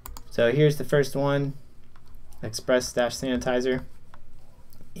 So here's the first one, Express-Sanitizer,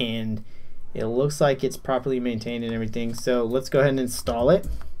 and it looks like it's properly maintained and everything. So let's go ahead and install it.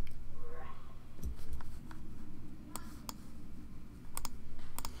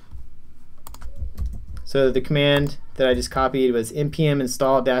 So the command that I just copied was npm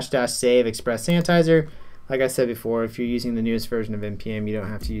install -- save Express Sanitizer. Like I said before, if you're using the newest version of npm, you don't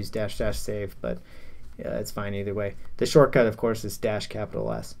have to use -- save, but yeah, it's fine either way. The shortcut, of course, is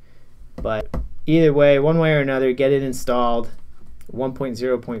 --S. But either way, one way or another, get it installed.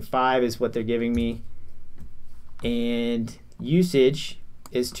 1.0.5 is what they're giving me. And usage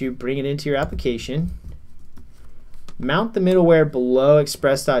is to bring it into your application. Mount the middleware below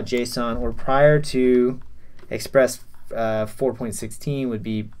express.json or prior to Express 4.16 would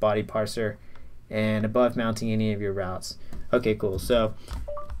be body parser, and above mounting any of your routes. Okay, cool. So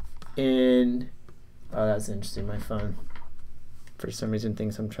oh, that's interesting. My phone for some reason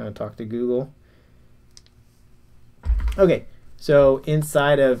thinks I'm trying to talk to Google. Okay, so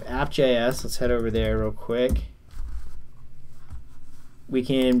inside of app.js, let's head over there real quick. We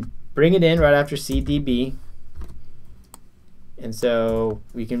can bring it in right after cdb. And so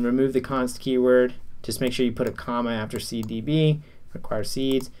we can remove the const keyword. Just make sure you put a comma after cdb, require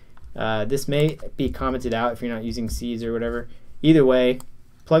seeds. This may be commented out if you're not using seeds or whatever. Either way,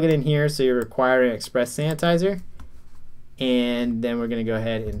 plug it in here so you're requiring Express Sanitizer. And then we're going to go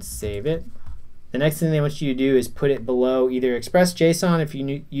ahead and save it. The next thing they want you to do is put it below either Express.json if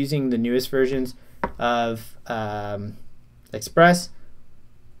you're using the newest versions of Express,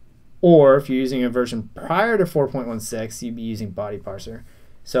 or if you're using a version prior to 4.16, you'd be using body parser.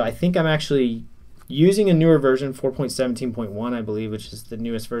 So I think I'm actually using a newer version, 4.17.1, I believe, which is the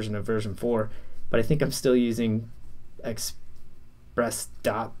newest version of version 4, but I think I'm still using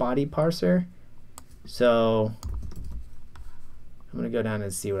Express.body parser. So I'm going to go down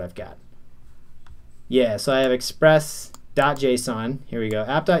and see what I've got. Yeah, so I have express.json. Here we go.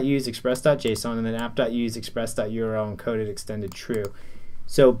 App.use express.json, and then app.use express.url encoded extended true.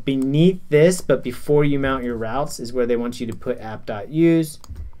 So beneath this, but before you mount your routes, is where they want you to put app.use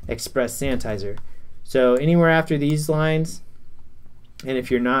Express Sanitizer. So anywhere after these lines, and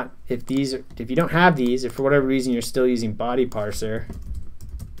if you don't have these, if for whatever reason you're still using body parser,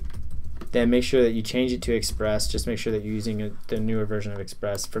 then make sure that you change it to Express. Just make sure that you're using the newer version of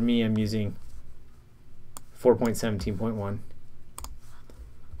Express. For me, I'm using 4.17.1.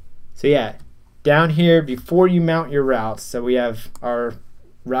 So yeah, down here before you mount your routes, so we have our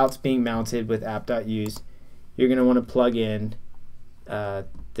routes being mounted with app.use, you're going to want to plug in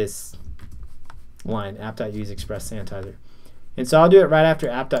this line, app.use Express Sanitizer. And so I'll do it right after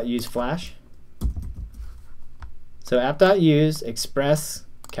app.use flash. So app.use Express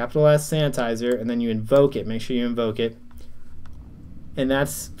capital S Sanitizer, and then you invoke it. Make sure you invoke it. And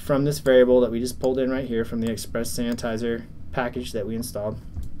that's from this variable that we just pulled in right here from the Express Sanitizer package that we installed.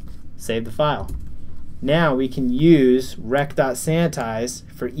 Save the file. Now we can use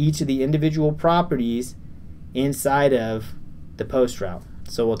rec.sanitize for each of the individual properties inside of the post route.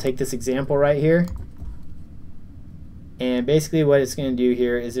 So we'll take this example right here, and basically what it's going to do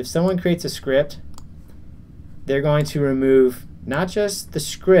here is if someone creates a script, they're going to remove not just the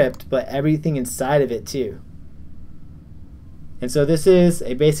script but everything inside of it too. And so this is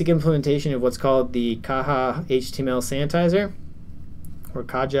a basic implementation of what's called the Kaha HTML Sanitizer, or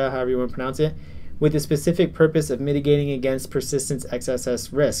Kaja, however you want to pronounce it, with the specific purpose of mitigating against persistence XSS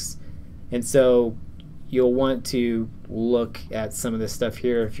risks. And so you'll want to look at some of this stuff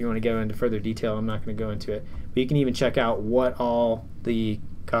here if you want to go into further detail. I'm not going to go into it, but you can even check out what all the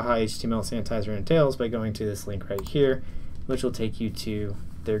Kaha HTML sanitizer entails by going to this link right here, which will take you to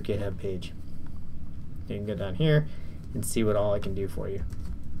their GitHub page. You can go down here and see what all I can do for you.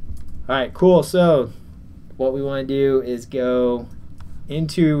 All right, cool. So what we want to do is go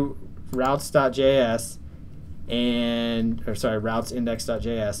into routes.js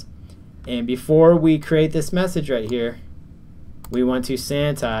routes.index.js, and before we create this message right here, we want to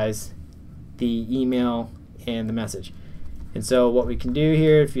sanitize the email and the message. And so what we can do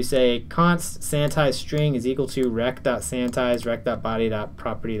here, if you say const sanitize string is equal to rec.sanitize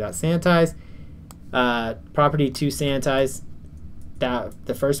rec.body.property.sanitize, property to sanitize, that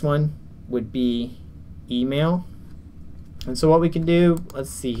the first one would be email. And so what we can do, let's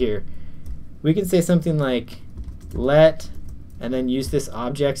see here, we can say something like let, and then use this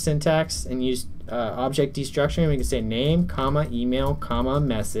object syntax and use object destructuring. We can say name comma email comma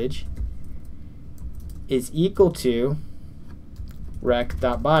message is equal to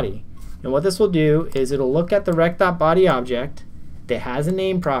rec.body. And what this will do is it'll look at the rec.body object that has a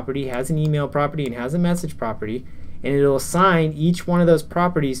name property, has an email property, and has a message property, and it'll assign each one of those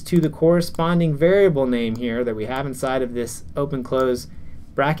properties to the corresponding variable name here that we have inside of this open close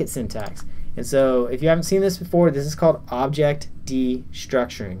bracket syntax. And so if you haven't seen this before, this is called object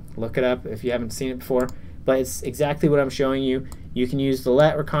destructuring. Look it up if you haven't seen it before, but it's exactly what I'm showing you. You can use the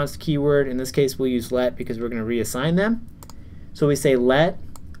let or const keyword. In this case, we'll use let because we're going to reassign them. So we say let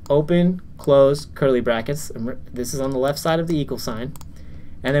open close curly brackets. This is on the left side of the equal sign.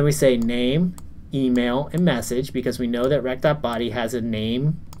 And then we say name, email, and message because we know that rec.body has a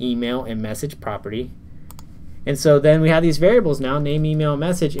name, email, and message property. And so then we have these variables now, name, email,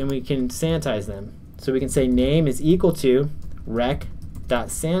 message, and we can sanitize them. So we can say name is equal to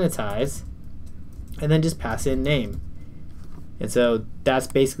rec.sanitize, and then just pass in name. And so that's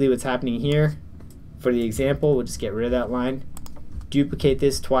basically what's happening here. For the example, we'll just get rid of that line. Duplicate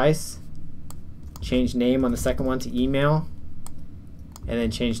this twice. Change name on the second one to email, and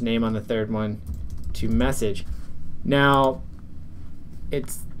then change name on the third one to message. Now,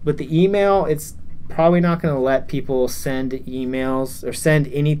 it's with the email, it's probably not going to let people send emails or send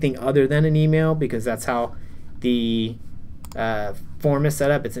anything other than an email because that's how the form is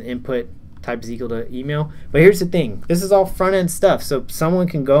set up. It's an input type is equal to email. But here's the thing. This is all front-end stuff. So someone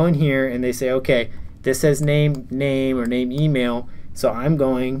can go in here and they say, okay, this says name, or name email. So I'm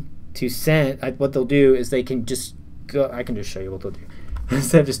going to send, what they'll do is they can just go, I can just show you what they'll do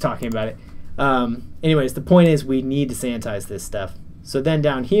instead of just talking about it. Anyways, the point is we need to sanitize this stuff. So then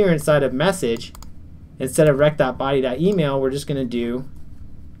down here inside of message, instead of rec.body.email, we're just going to do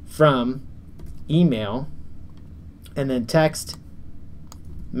from email and then text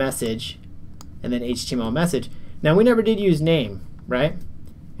message and then HTML message. Now we never did use name, right?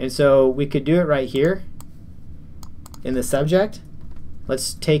 And so we could do it right here in the subject.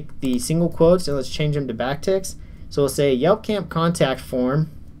 Let's take the single quotes and let's change them to backticks. So we'll say YelpCamp contact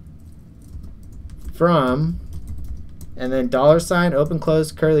form from, and then $ open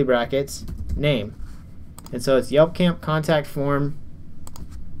close curly brackets name. And so it's YelpCamp contact form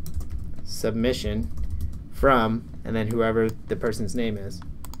submission from, and then whoever the person's name is.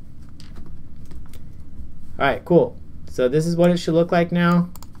 All right, cool. So this is what it should look like now.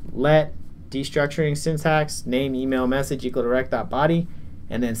 Let destructuring syntax, name, email, message equal to rec.body,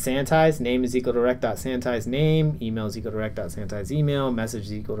 and then sanitize, name is equal to rec.sanitize name, email is equal to rec.sanitize email, message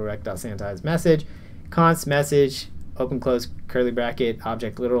is equal to rec.sanitize message, const message, open close curly bracket,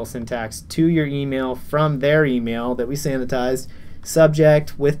 object literal syntax to your email from their email that we sanitized,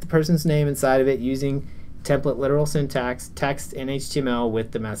 subject with the person's name inside of it using template literal syntax, text and HTML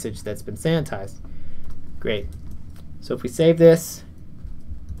with the message that's been sanitized. Great. So if we save this,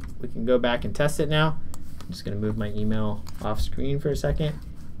 we can go back and test it now. I'm just going to move my email off screen for a second,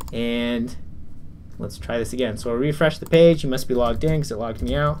 and let's try this again. So I'll refresh the page. You must be logged in because it logged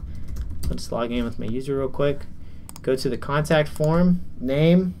me out. I'll just log in with my user real quick. Go to the contact form,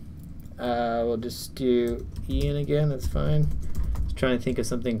 name. We'll just do Ian again. That's fine. I was trying to think of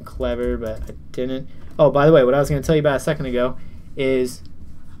something clever, but I didn't. Oh, by the way, what I was going to tell you about a second ago is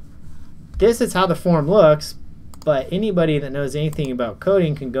this is how the form looks, but anybody that knows anything about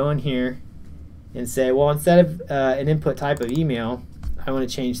coding can go in here and say, well, instead of an input type of email, I want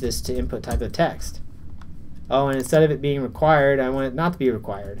to change this to input type of text. Oh, and instead of it being required, I want it not to be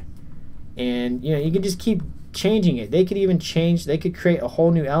required. And you know, you can just keep changing it. They could even change, they could create a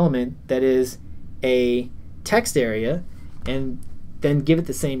whole new element that is a text area and then give it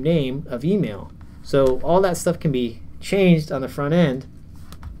the same name of email. So all that stuff can be changed on the front end,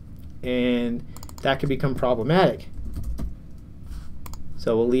 and that could become problematic.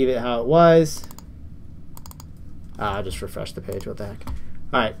 So we'll leave it how it was. I'll just refresh the page. What the heck?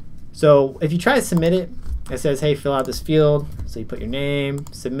 All right. So if you try to submit it, it says, hey, fill out this field. So you put your name,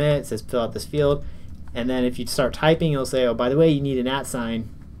 submit. It says fill out this field. And then if you start typing, it'll say, oh, by the way, you need an @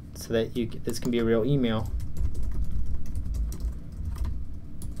 so that this can be a real email.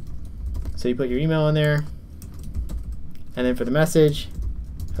 So you put your email in there. And then for the message,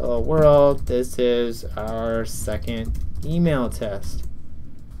 hello world, this is our second email test.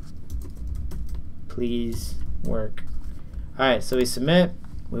 Please work. All right, so we submit.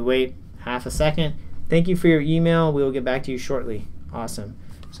 We wait half a second. Thank you for your email. We will get back to you shortly. Awesome.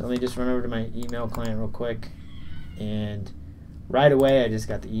 So let me just run over to my email client real quick. And right away, I just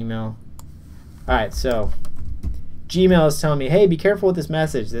got the email. All right, so Gmail is telling me, hey, be careful with this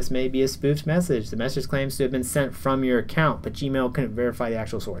message. This may be a spoofed message. The message claims to have been sent from your account, but Gmail couldn't verify the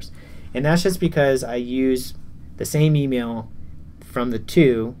actual source. And that's just because I use the same email from the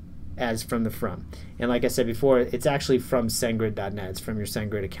to as from the from. And like I said before, it's actually from SendGrid.net. It's from your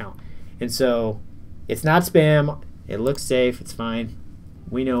SendGrid account. And so it's not spam. It looks safe. It's fine.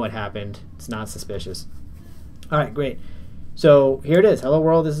 We know what happened. It's not suspicious. All right, great. So here it is. Hello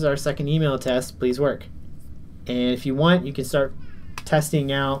world, this is our second email test. Please work. And if you want, you can start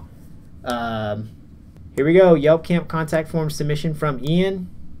testing out. Here we go. YelpCamp contact form submission from Ian.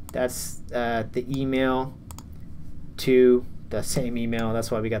 That's the email to the same email.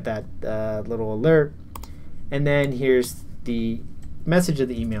 That's why we got that little alert. And then here's the message of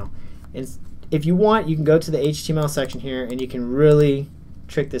the email. And if you want, you can go to the HTML section here and you can really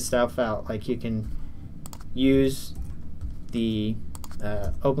trick this stuff out. Like you can use the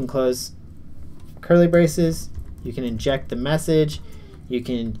open close curly braces. You can inject the message. You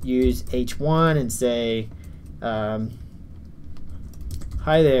can use H1 and say, hi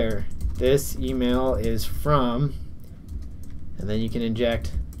there, this email is from, and then you can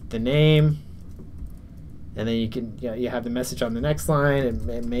inject the name, and then you can you have the message on the next line,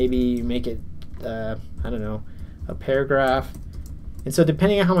 and maybe you make it I don't know, a paragraph. And so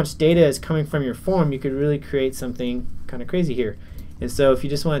depending on how much data is coming from your form, you could really create something kind of crazy here. And so if you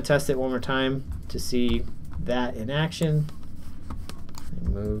just want to test it one more time to see that in action,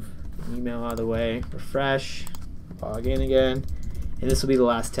 move the email out of the way, refresh, log in again, and this will be the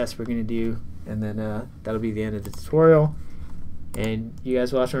last test we're going to do, and then that'll be the end of the tutorial. And you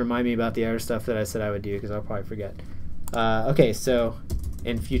guys will have to remind me about the other stuff that I said I would do, because I'll probably forget. Okay, so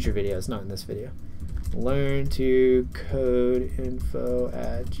in future videos, not in this video. Learn to code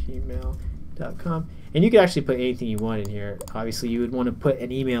info@gmail.com. And you could actually put anything you want in here. Obviously, you would want to put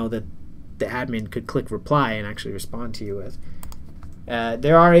an email that the admin could click reply and actually respond to you with.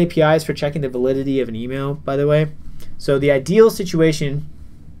 There are APIs for checking the validity of an email, by the way. So the ideal situation,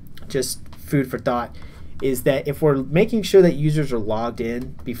 just food for thought, is that if we're making sure that users are logged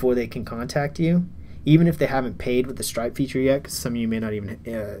in before they can contact you, even if they haven't paid with the Stripe feature yet, because some of you may not even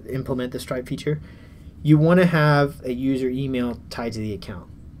implement the Stripe feature, you want to have a user email tied to the account,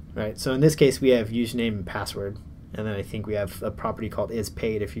 right? So in this case, we have username and password, and then I think we have a property called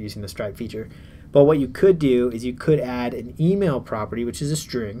isPaid if you're using the Stripe feature. But what you could do is you could add an email property, which is a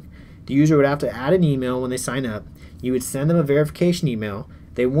string. The user would have to add an email when they sign up. You would send them a verification email.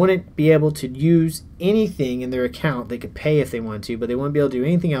 They wouldn't be able to use anything in their account. They could pay if they want to, but they wouldn't be able to do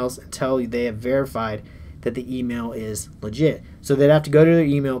anything else until they have verified that the email is legit. So they'd have to go to their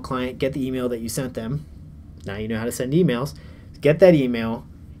email client, get the email that you sent them. Now you know how to send emails. Get that email,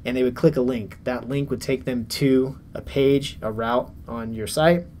 and they would click a link. That link would take them to a page, a route on your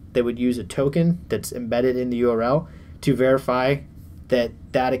site. They would use a token that's embedded in the URL to verify that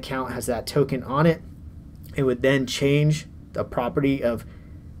that account has that token on it. It would then change the property of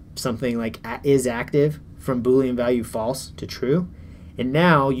something like is active from Boolean value false to true. And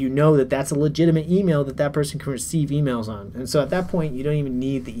now you know that that's a legitimate email that that person can receive emails on. And so at that point, you don't even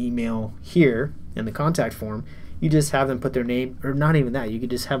need the email here in the contact form. You just have them put their name, or not even that. You could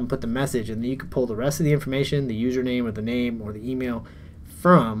just have them put the message, and then you could pull the rest of the information, the username or the name or the email,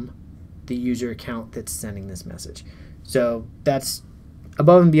 from the user account that's sending this message. So that's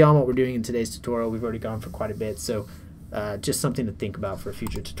above and beyond what we're doing in today's tutorial. We've already gone for quite a bit. So just something to think about for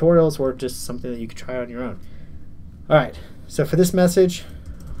future tutorials, or just something that you could try on your own. All right, so for this message,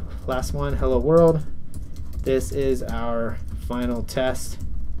 last one, hello world. This is our final test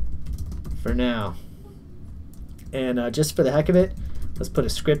for now. And just for the heck of it, let's put a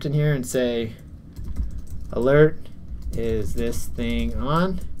script in here and say, alert, is this thing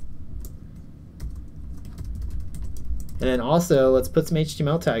on? And then also, let's put some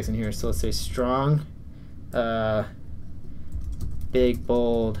HTML tags in here. So let's say strong, big,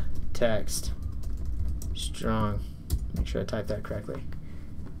 bold text. strong. Make sure I type that correctly.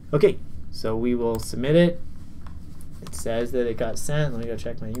 Okay, so we will submit it. It says that it got sent. Let me go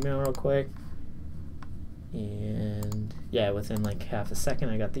check my email real quick. And yeah, within like half a second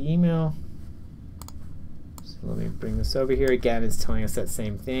I got the email. So let me bring this over here. Again, it's telling us that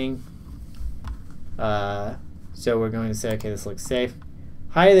same thing. So we're going to say, okay, this looks safe.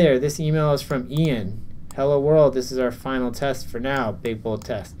 Hi there, this email is from Ian. Hello world, this is our final test for now. Big bold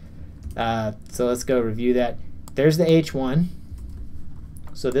test. So let's go review that. There's the H1.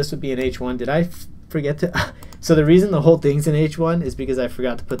 So this would be an H1. Did I forget to? So the reason the whole thing's an H1 is because I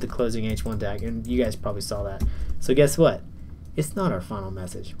forgot to put the closing H1 tag, and you guys probably saw that. So guess what? It's not our final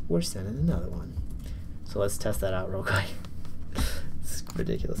message. We're sending another one. So let's test that out real quick. It's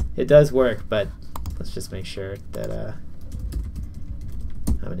ridiculous. It does work, but let's just make sure that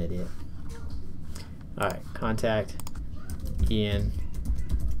I'm an idiot. All right, contact Ian,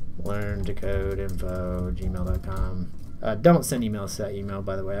 learn to code info gmail.com. Don't send emails to that email,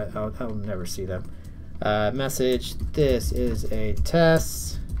 by the way. I'll never see them. Message, this is a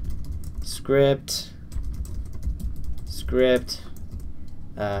test script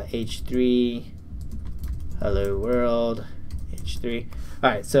H3 hello world H3. All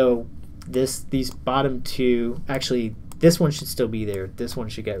right, so these bottom two, actually this one should still be there. This one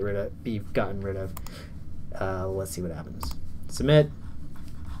should be gotten rid of. Let's see what happens. Submit.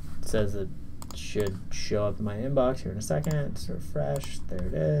 It says it should show up in my inbox here in a second. Just refresh. There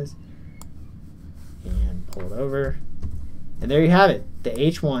it is. And pull it over. And there you have it. The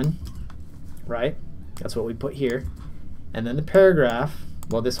H1, right? That's what we put here. And then the paragraph.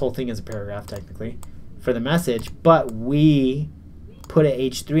 Well, this whole thing is a paragraph technically for the message, but we put a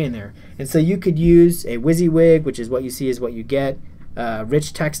H3 in there. And so you could use a WYSIWYG, which is what you see is what you get,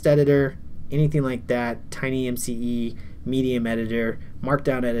 rich text editor, anything like that, tiny MCE, medium editor,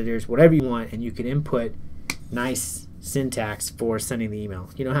 markdown editors, whatever you want, and you can input nice syntax for sending the email.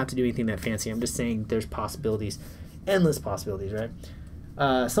 You don't have to do anything that fancy. I'm just saying there's possibilities, endless possibilities, right?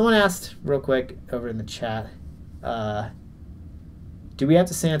 Someone asked real quick over in the chat, do we have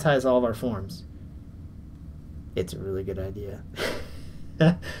to sanitize all of our forms? It's a really good idea.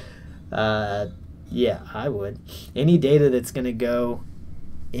 Yeah, I would. Any data that's going to go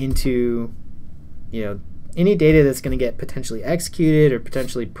into, any data that's going to get potentially executed or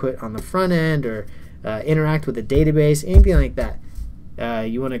potentially put on the front end or interact with the database, anything like that.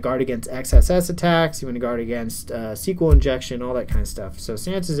 You want to guard against XSS attacks. You want to guard against SQL injection, all that kind of stuff. So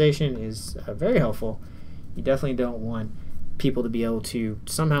sanitization is very helpful. You definitely don't want people to be able to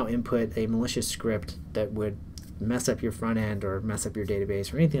somehow input a malicious script that would mess up your front end or mess up your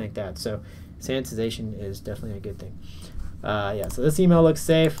database or anything like that. So sanitization is definitely a good thing. Yeah, so this email looks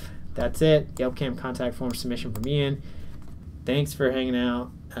safe. That's it. YelpCamp contact form submission from Ian. Thanks for hanging out.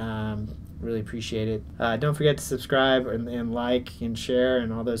 Really appreciate it. Don't forget to subscribe and like and share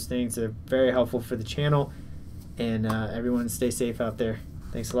and all those things. They're very helpful for the channel. And everyone stay safe out there.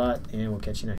 Thanks a lot, and we'll catch you next time.